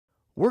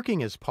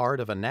Working as part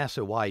of a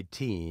NASA-wide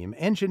team,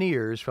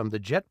 engineers from the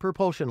Jet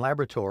Propulsion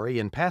Laboratory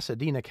in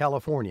Pasadena,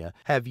 California,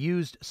 have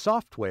used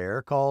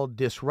software called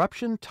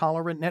Disruption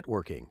Tolerant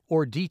Networking,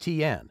 or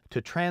DTN, to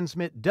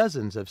transmit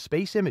dozens of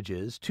space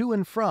images to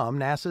and from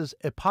NASA's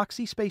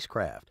Epoxy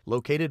spacecraft,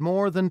 located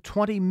more than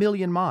 20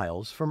 million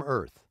miles from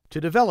Earth. To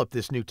develop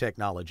this new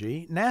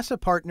technology, NASA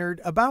partnered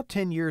about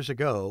 10 years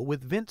ago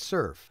with Vint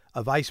Cerf,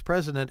 a vice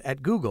president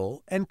at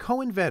Google and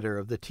co-inventor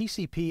of the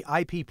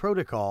TCP/IP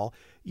protocol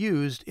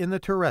used in the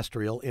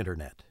terrestrial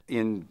internet.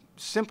 In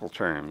simple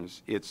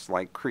terms, it's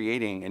like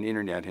creating an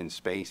internet in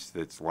space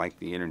that's like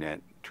the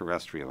internet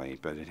terrestrially,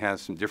 but it has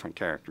some different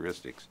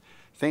characteristics.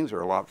 Things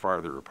are a lot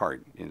farther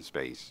apart in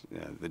space.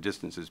 The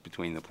distances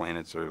between the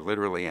planets are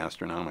literally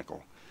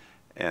astronomical.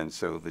 And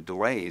so the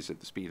delays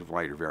at the speed of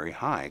light are very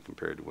high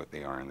compared to what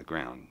they are on the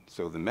ground.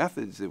 So the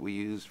methods that we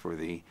use for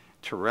the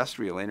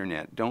terrestrial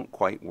internet don't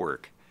quite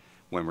work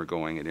when we're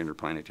going at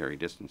interplanetary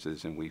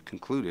distances, and we've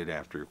concluded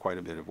after quite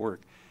a bit of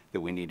work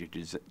that we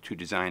needed to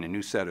design a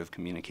new set of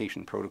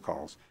communication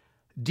protocols.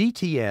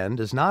 DTN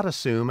does not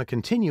assume a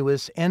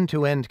continuous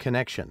end-to-end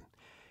connection.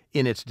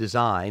 In its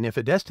design, if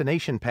a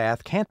destination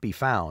path can't be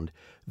found,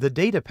 the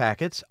data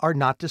packets are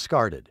not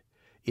discarded.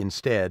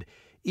 Instead,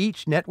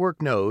 each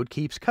network node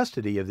keeps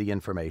custody of the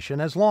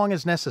information as long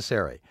as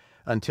necessary,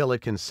 until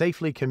it can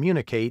safely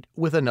communicate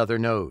with another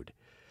node.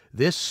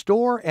 This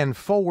store and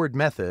forward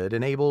method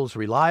enables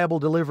reliable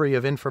delivery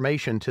of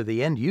information to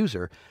the end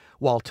user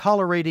while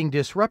tolerating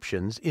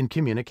disruptions in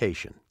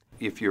communication.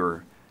 If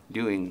you're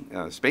doing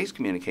space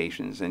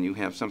communications and you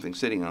have something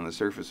sitting on the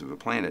surface of a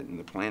planet and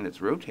the planet's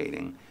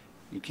rotating,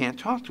 you can't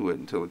talk to it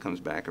until it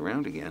comes back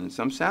around again. And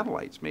some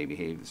satellites may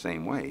behave the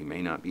same way. You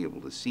may not be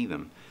able to see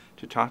them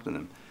to talk to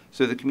them.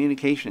 So the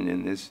communication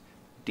in this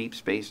deep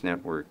space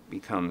network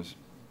becomes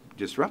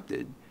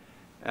disrupted,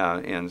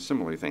 and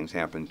similar things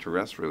happen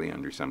terrestrially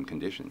under some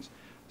conditions.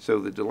 So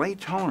the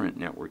delay-tolerant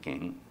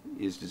networking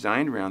is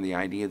designed around the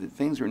idea that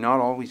things are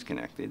not always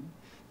connected,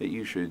 that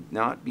you should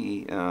not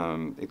be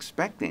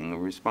expecting a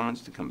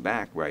response to come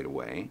back right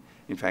away.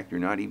 In fact, you're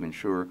not even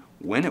sure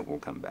when it will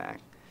come back.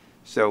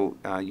 So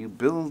you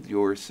build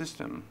your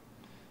system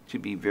to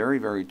be very,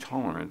 very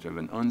tolerant of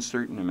an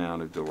uncertain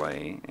amount of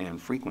delay and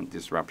frequent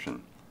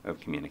disruption of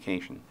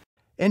communication.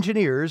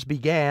 Engineers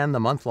began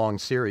the month-long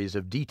series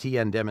of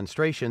DTN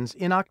demonstrations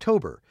in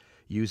October,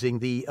 using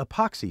the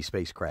Epoxy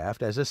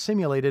spacecraft as a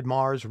simulated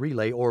Mars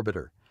relay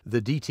orbiter.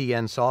 The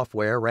DTN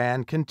software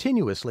ran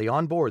continuously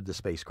on board the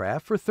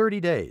spacecraft for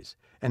 30 days,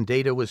 and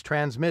data was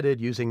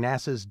transmitted using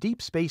NASA's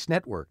Deep Space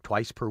Network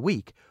twice per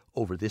week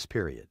over this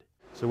period.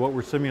 So what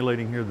we're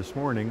simulating here this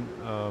morning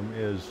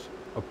is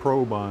a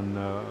probe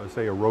on,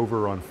 say, a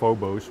rover on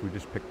Phobos. We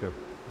just picked a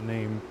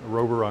name, a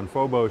rover on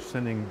Phobos,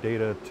 sending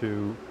data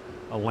to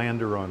a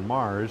lander on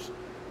Mars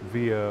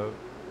via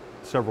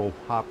several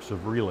hops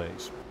of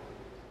relays.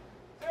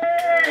 All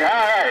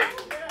right,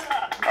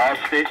 all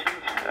stations,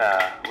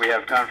 we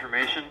have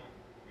confirmation.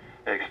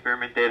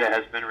 Experiment data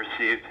has been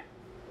received.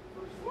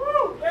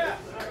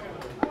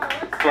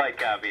 Flight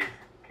copies.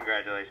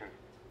 Congratulations.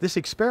 This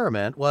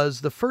experiment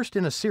was the first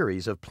in a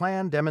series of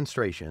planned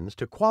demonstrations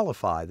to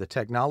qualify the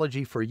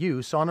technology for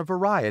use on a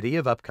variety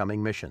of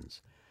upcoming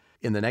missions.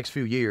 In the next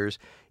few years,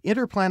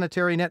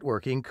 interplanetary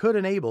networking could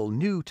enable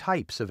new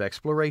types of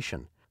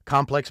exploration.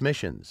 Complex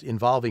missions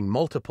involving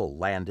multiple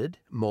landed,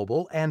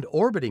 mobile, and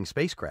orbiting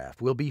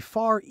spacecraft will be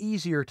far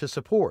easier to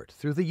support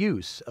through the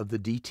use of the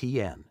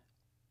DTN.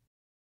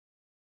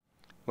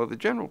 Well, the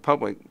general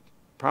public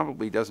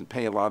probably doesn't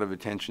pay a lot of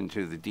attention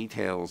to the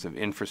details of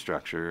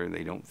infrastructure.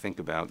 They don't think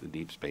about the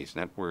deep space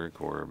network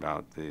or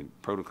about the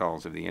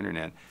protocols of the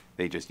internet.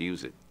 They just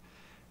use it.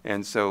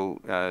 And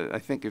so I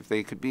think if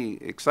they could be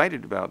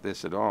excited about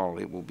this at all,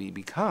 it will be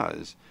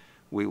because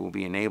we will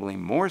be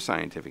enabling more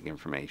scientific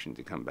information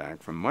to come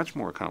back from much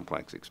more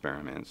complex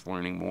experiments,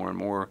 learning more and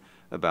more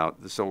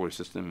about the solar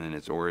system and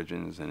its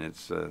origins and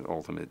its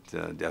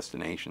ultimate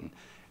destination.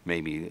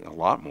 Maybe a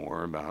lot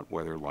more about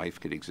whether life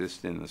could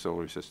exist in the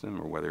solar system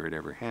or whether it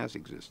ever has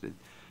existed.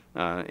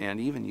 And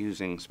even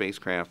using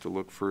spacecraft to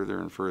look further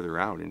and further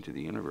out into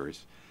the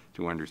universe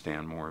to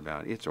understand more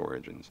about its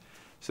origins.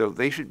 So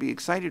they should be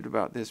excited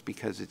about this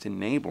because it's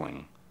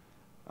enabling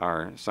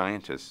our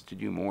scientists to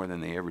do more than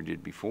they ever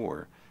did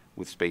before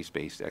with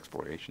space-based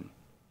exploration.